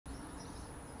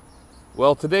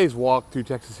Well, today's walk through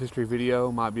Texas history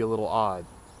video might be a little odd.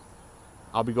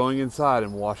 I'll be going inside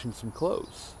and washing some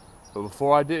clothes. But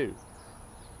before I do,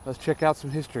 let's check out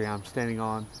some history I'm standing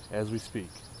on as we speak.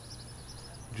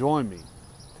 Join me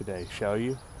today, shall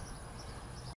you?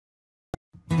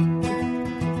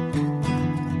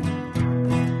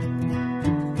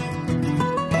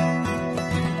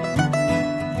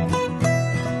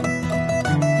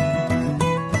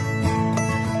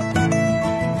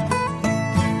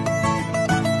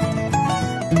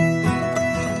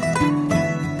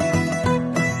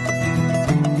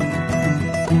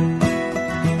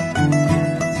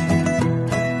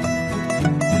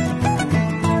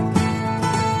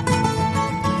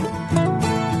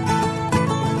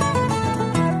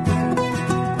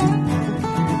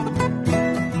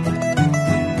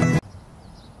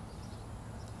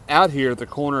 Out here at the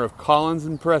corner of Collins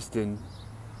and Preston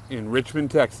in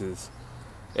Richmond, Texas,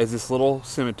 is this little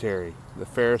cemetery, the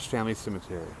Ferris Family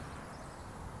Cemetery.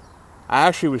 I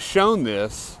actually was shown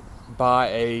this by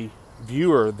a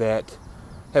viewer that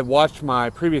had watched my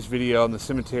previous video on the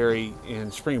cemetery in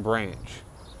Spring Branch.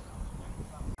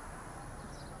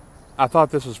 I thought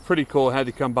this was pretty cool. I had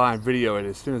to come by and video it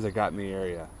as soon as I got in the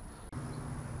area.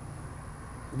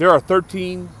 There are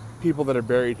 13 people that are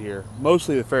buried here,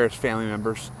 mostly the Ferris family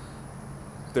members.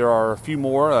 There are a few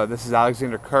more. This is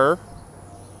Alexander Kerr,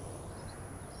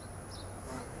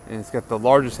 and it's got the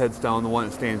largest headstone, the one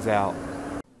that stands out.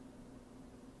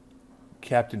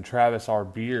 Captain Travis R.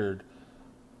 Beard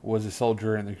was a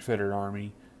soldier in the Confederate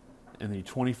Army in the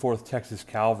 24th Texas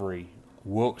Cavalry,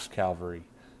 Wilkes Cavalry.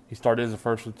 He started as a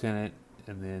first lieutenant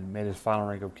and then made his final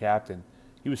rank of captain.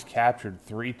 He was captured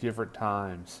 3 different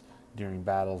times during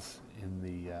battles in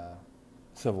the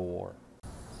Civil War.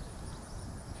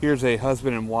 Here's a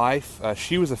husband and wife.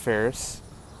 She was a Ferris.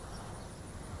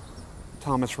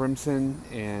 Thomas Remsen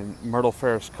and Myrtle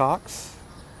Ferris Cox.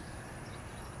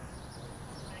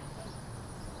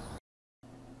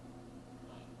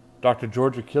 Dr.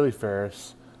 George Achille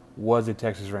Ferris was a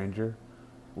Texas Ranger,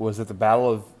 was at the Battle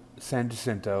of San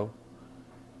Jacinto.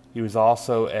 He was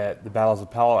also at the battles of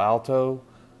Palo Alto,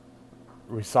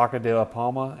 Resaca de la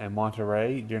Palma, and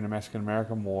Monterrey during the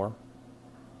Mexican-American War,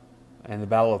 and the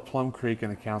Battle of Plum Creek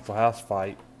and the Council House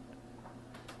fight.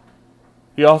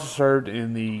 He also served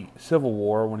in the Civil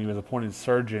War when he was appointed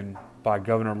surgeon by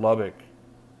Governor Lubbock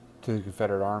to the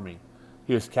Confederate Army.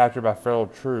 He was captured by Federal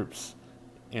troops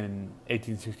in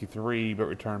 1863 but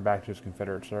returned back to his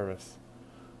Confederate service.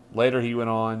 Later he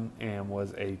went on and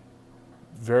was a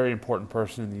very important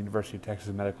person in the University of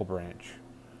Texas medical branch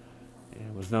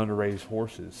and was known to raise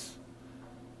horses.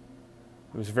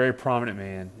 He was a very prominent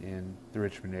man in the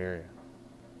Richmond area.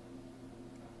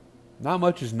 Not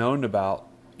much is known about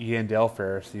Yandell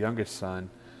Ferris, the youngest son.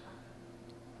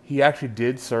 He actually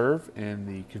did serve in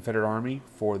the Confederate Army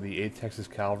for the 8th Texas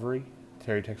Cavalry,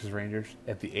 Terry Texas Rangers.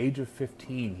 At the age of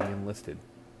 15, he enlisted.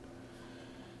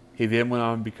 He then went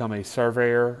on to become a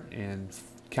surveyor and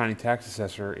county tax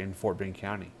assessor in Fort Bend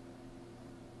County.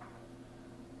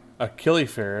 Achille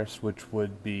Ferris, which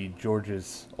would be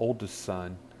George's oldest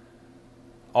son,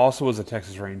 also was a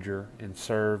Texas Ranger and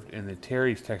served in the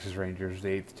Terry's Texas Rangers, the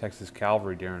 8th Texas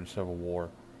Cavalry during the Civil War.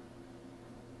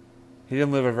 He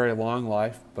didn't live a very long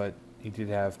life, but he did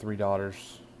have 3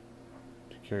 daughters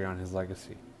to carry on his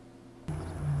legacy.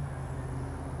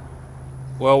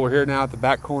 Well, we're here now at the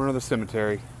back corner of the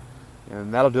cemetery,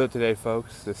 and that'll do it today,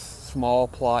 folks. This small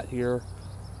plot here,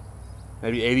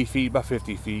 maybe 80 feet by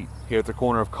 50 feet, here at the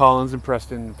corner of Collins and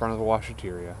Preston in front of the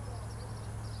Washateria.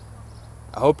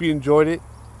 I hope you enjoyed it,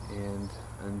 and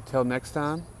until next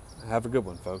time, have a good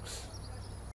one, folks.